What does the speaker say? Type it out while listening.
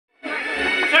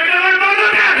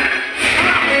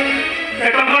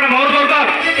मोर दरकार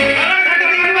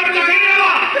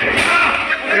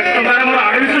तुम्हारे मोर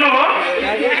एडमिशन हो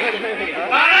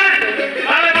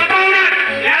अरे बाबा उड़ा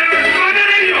यार समझ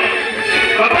नहीं हो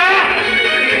बाबा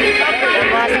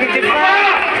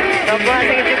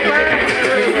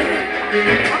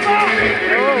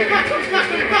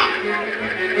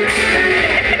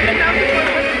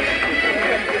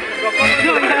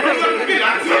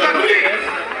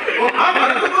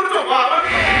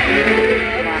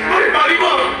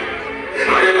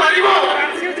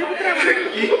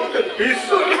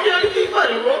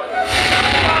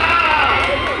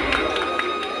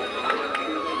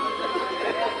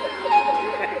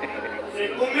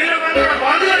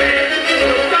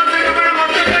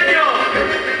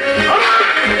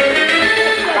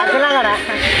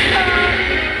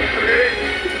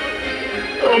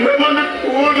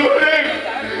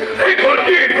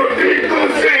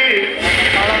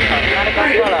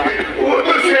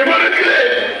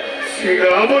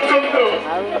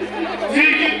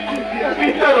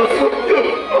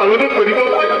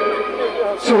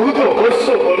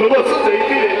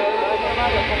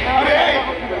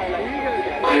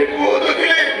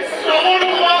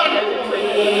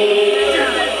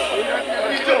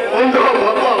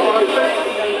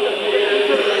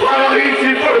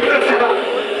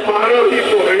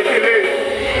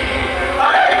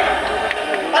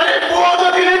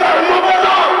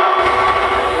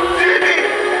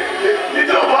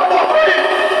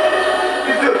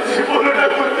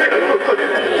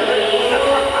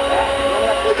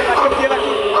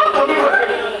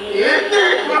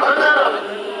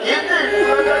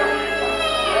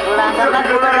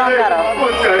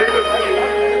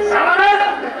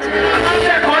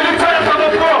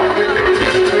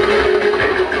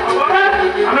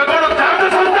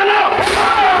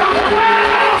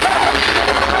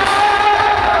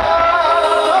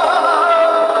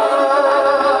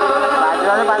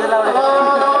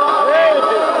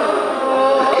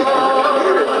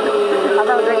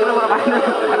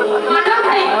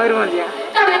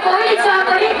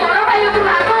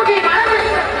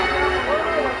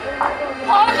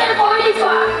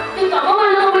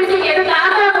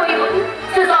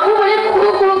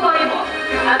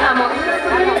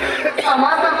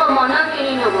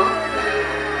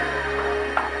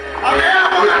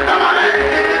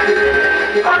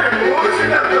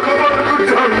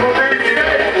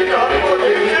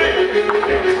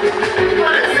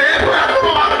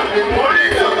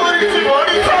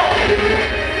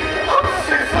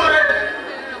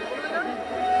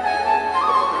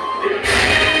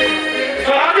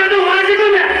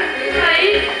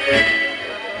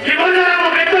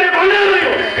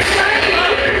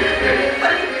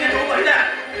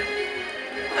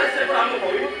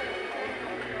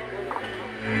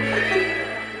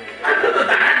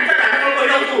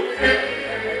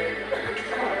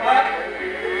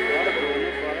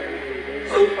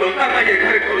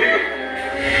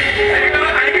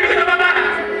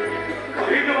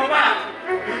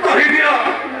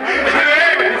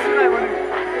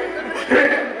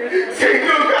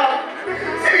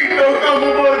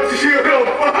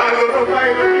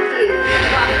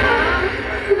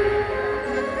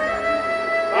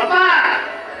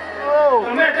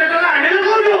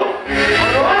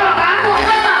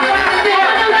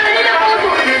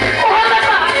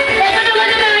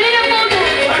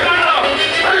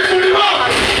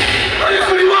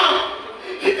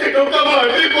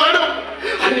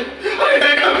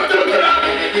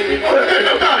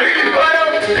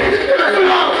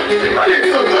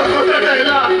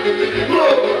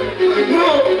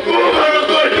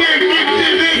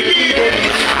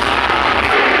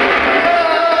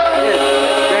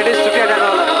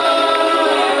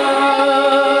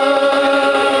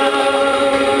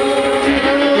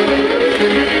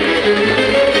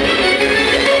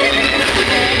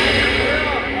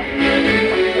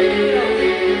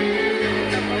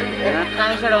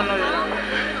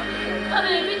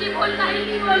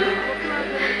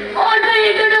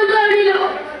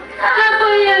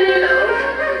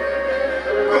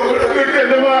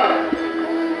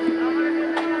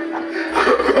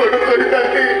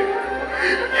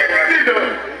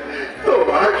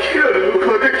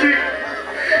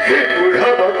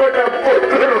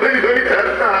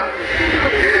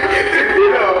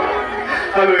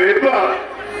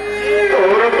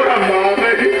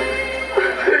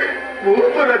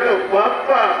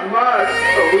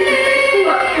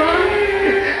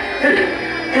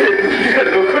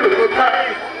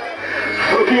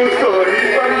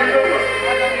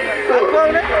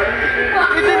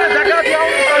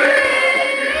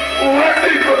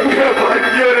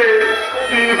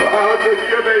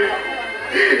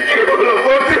କେବଳ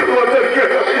ମୋତେ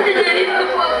ଦରକାର।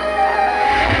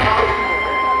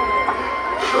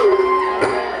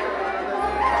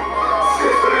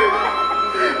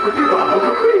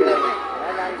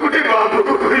 ଗୋଟେ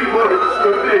ବାବୁକୁ କହି ମୋର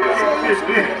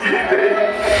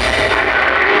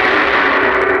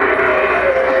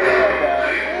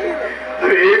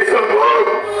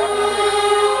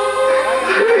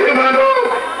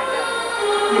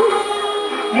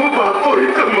ମୋ ବାପ ହିଁ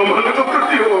ତମମାନଙ୍କ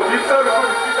ପ୍ରତି ଅବିଚାର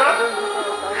କରିଥିଲା।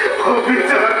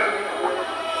 ଅବିଚାର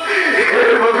ହେ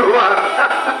ଭଗବାନ,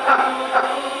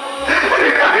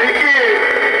 କାହିଁକି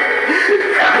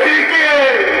କାହିଁକି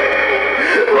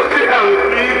ମୋତେ ଆଉ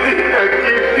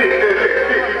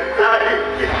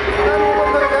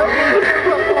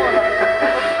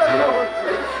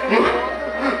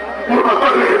ମୋ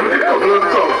ବାପାର ଏମିତି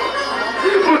କଲଙ୍କ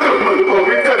ମୁଁ ତମମାନଙ୍କୁ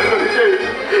ଅବିଚାର କରିଯାଇ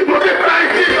ମୋତେ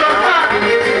କାହିଁକି ଦରକାର?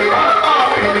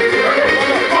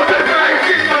 ମୋତେ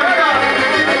କାହିଁକି ଦରକାର?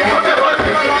 ମୋତେ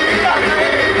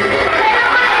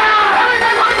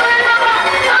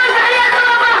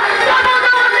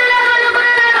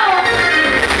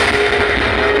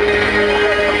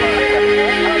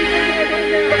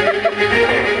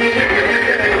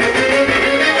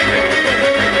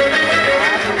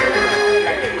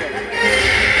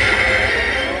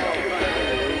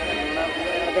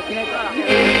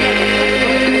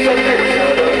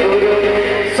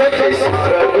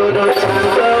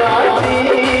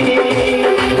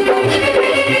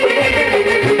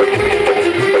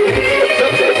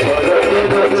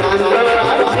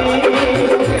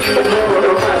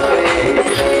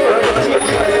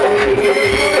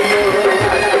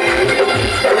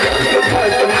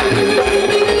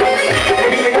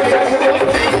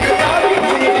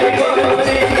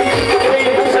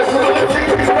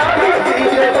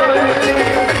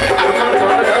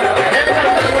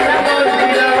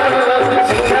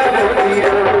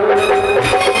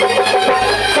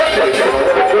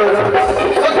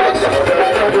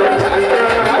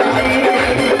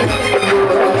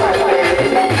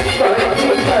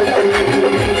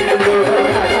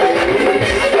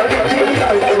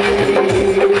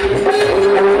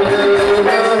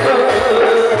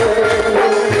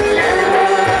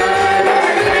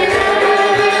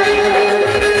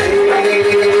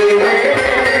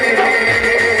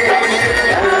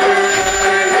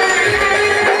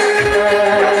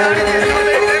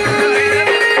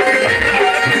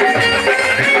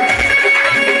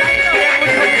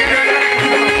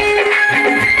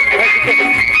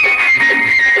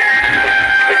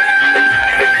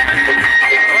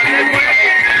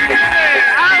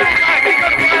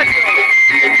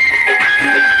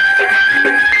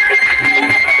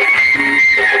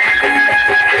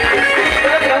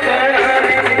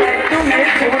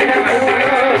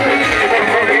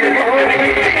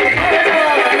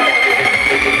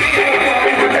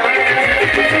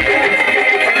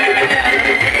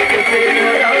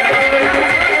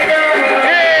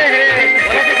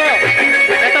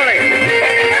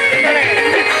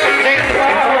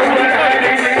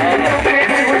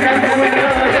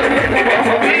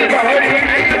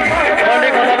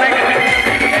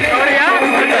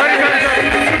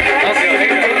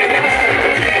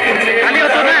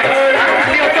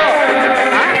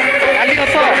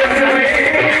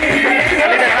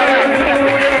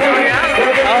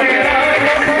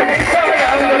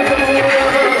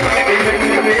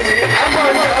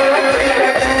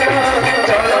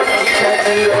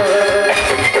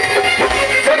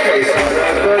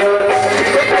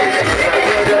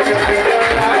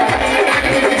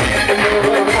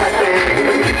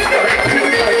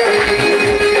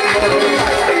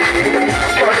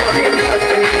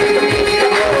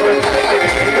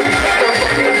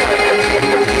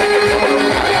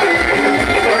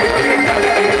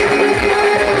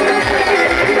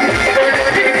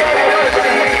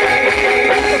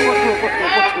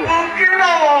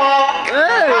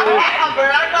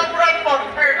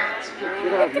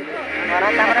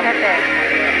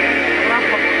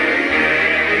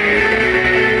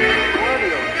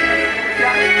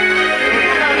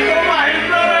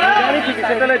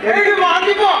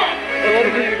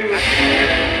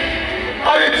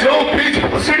अरे जो बीच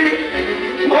भुसड़ी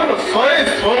मन 100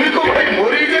 श्रमिक भाई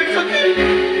मरी जाइछथि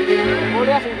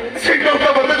से टका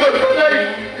मते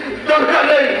दरकार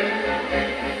नहीं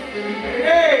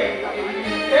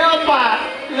ए अप्पा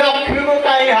लक्ष्मी को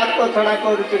काई हाथ छड़ा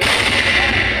करूछु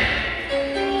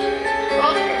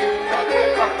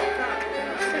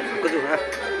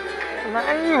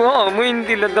नहीं हो मु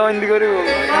इंदिले दंदी करिवो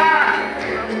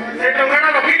से टंगाटा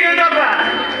रखी दियो बाबा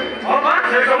हो बा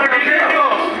से टंगा रखी दियो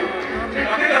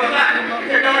रखी दो बा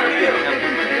से टंगा रखी दियो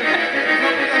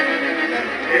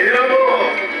ए रो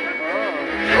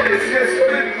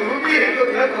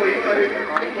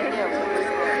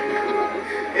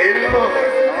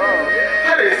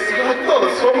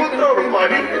সমুদ্র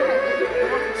পানি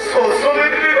শস্য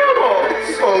বেটে দেবো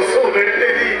শস্য বেটে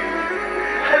দি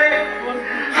আরে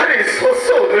আরে শস্য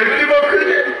বেটিব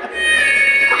খুঁজে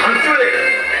হাঁচুড়ে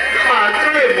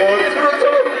হাঁচুড়ে মধুর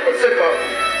চল সে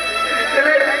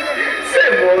ହେଲେ ସେ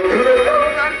ମଧୁର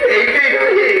ଏଇଠି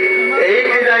ରହି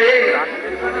ଏଇଠି ଯାଇ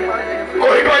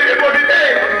କହିପାରିବେ ପଡ଼ିତେ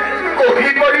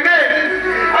କହିପାରିବେ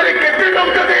ଆରେ କେତେ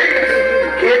ଟଙ୍କା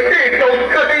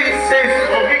ଦେଇ ସେ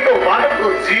ଶ୍ରମିକ ମାନଙ୍କ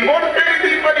ଜୀବନ ଫେରି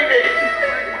ଦେଇପାରିବେ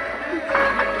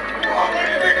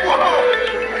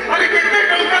ଆରେ କେତେ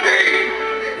ଟଙ୍କା ଦେଇ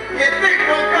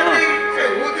ସେ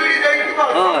ଉଜୁଡ଼ି ଯାଇଥିବା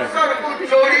ସଂସାରକୁ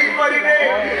ଯୋଡ଼ି ପାରିବେ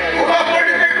କୁହ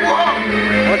ପଡ଼ିତେ କୁହ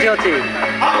ଅଛି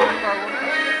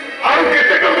ଆଉ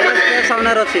କେତେ ଟଙ୍କା ଦେଇ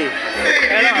ସାମ୍ନାରେ ଅଛି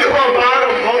ବିଧବା ମାର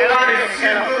ଭଙ୍ଗାରେ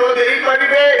ସିନ୍ଦୁର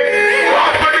ଦେଇପାରିବେ କୁହ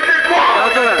ପଡ଼ିତେ କୁହ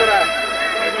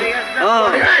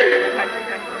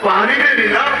ପାରିବେନି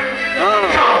ନା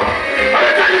ଆରେ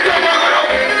ଚାଲିଯାଅ ମଗର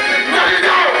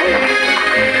ଚାଲିଯାଅ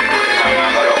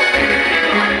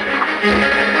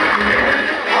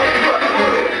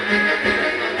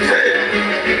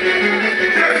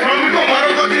ଶ୍ରମିକ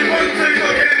ମାନଙ୍କ ଜୀବନ ସହିତ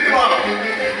ଖେଳିଥିବା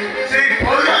ସେଇ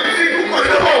ଭୟାନୀକୁ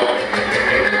କରିଦେବ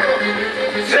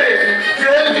ସେ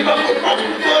ଜେଲ ଯିବାକୁ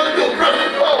ପ୍ରସ୍ତୁତ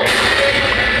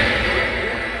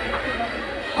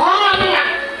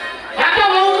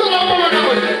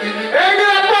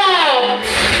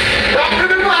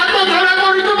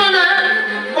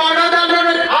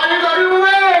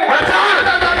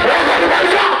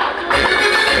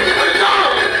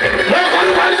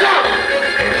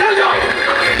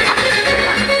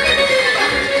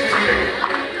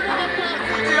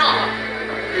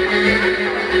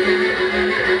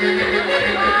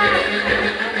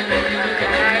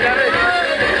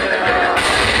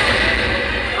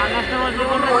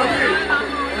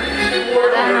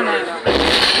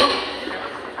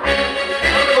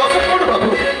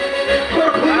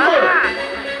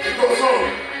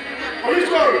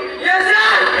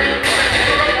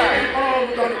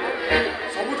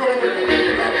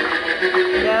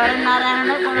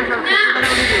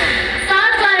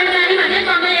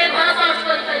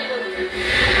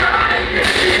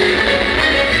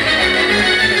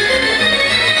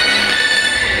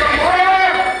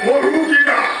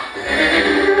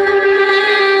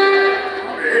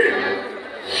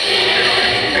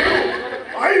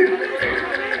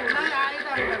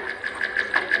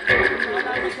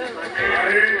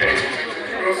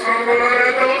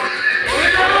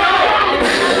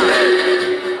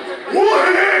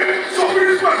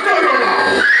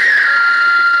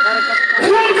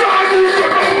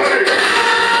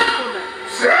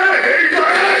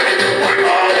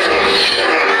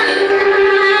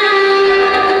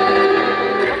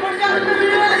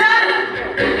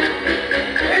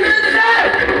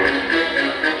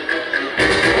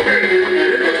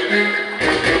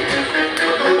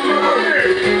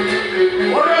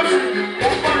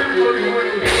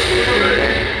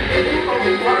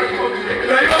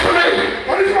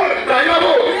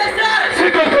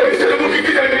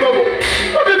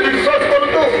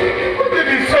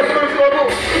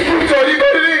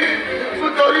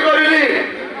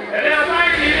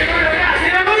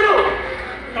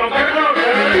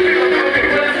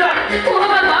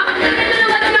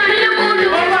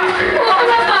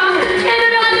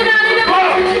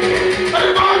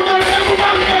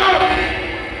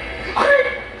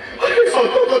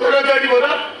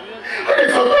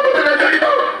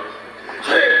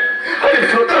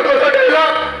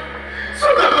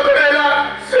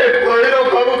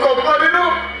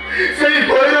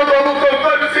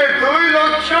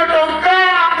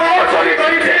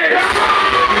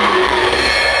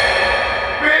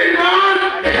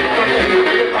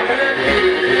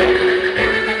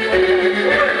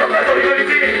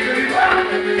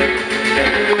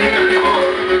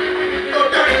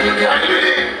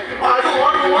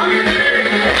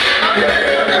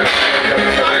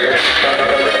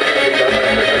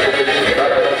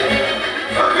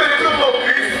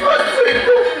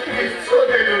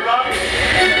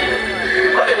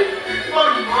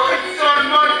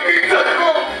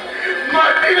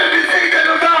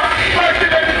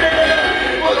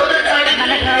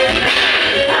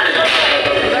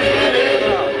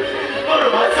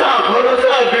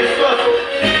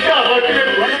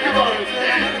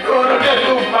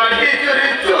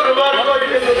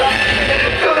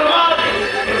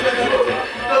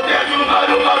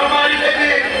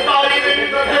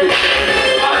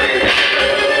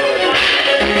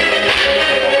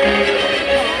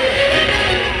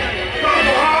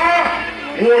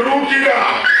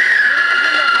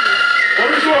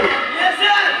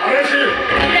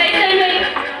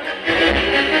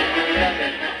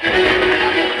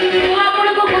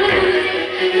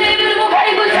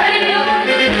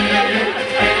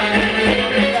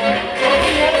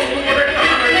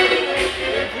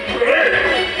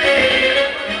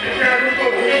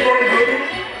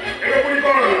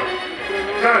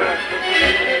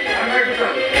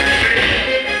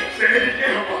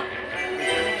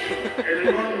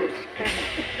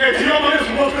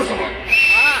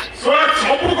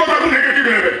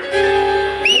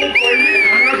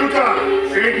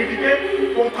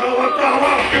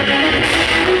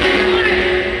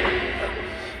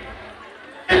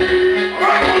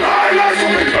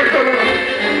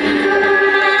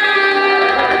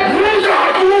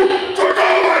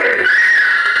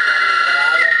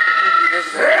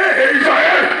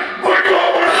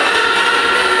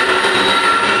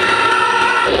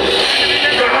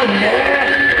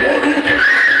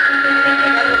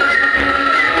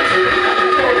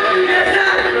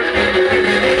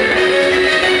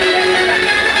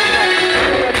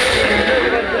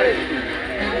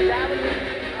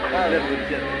ଆଲୋ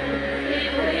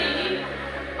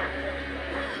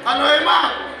ଏ ମା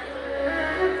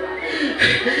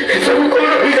ଏସବୁ କଣ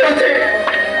ହେଇଯାଉଛି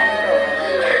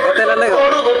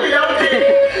କଣ ଘଟି ଯାଉଛି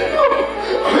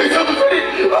ଏସବୁ ଶୁଣି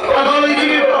ପାଗଳ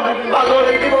ହେଇଯିବ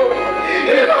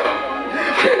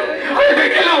ଆରେ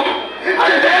ଦେଖିଲୁ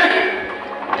ଆରେ ଦେଖ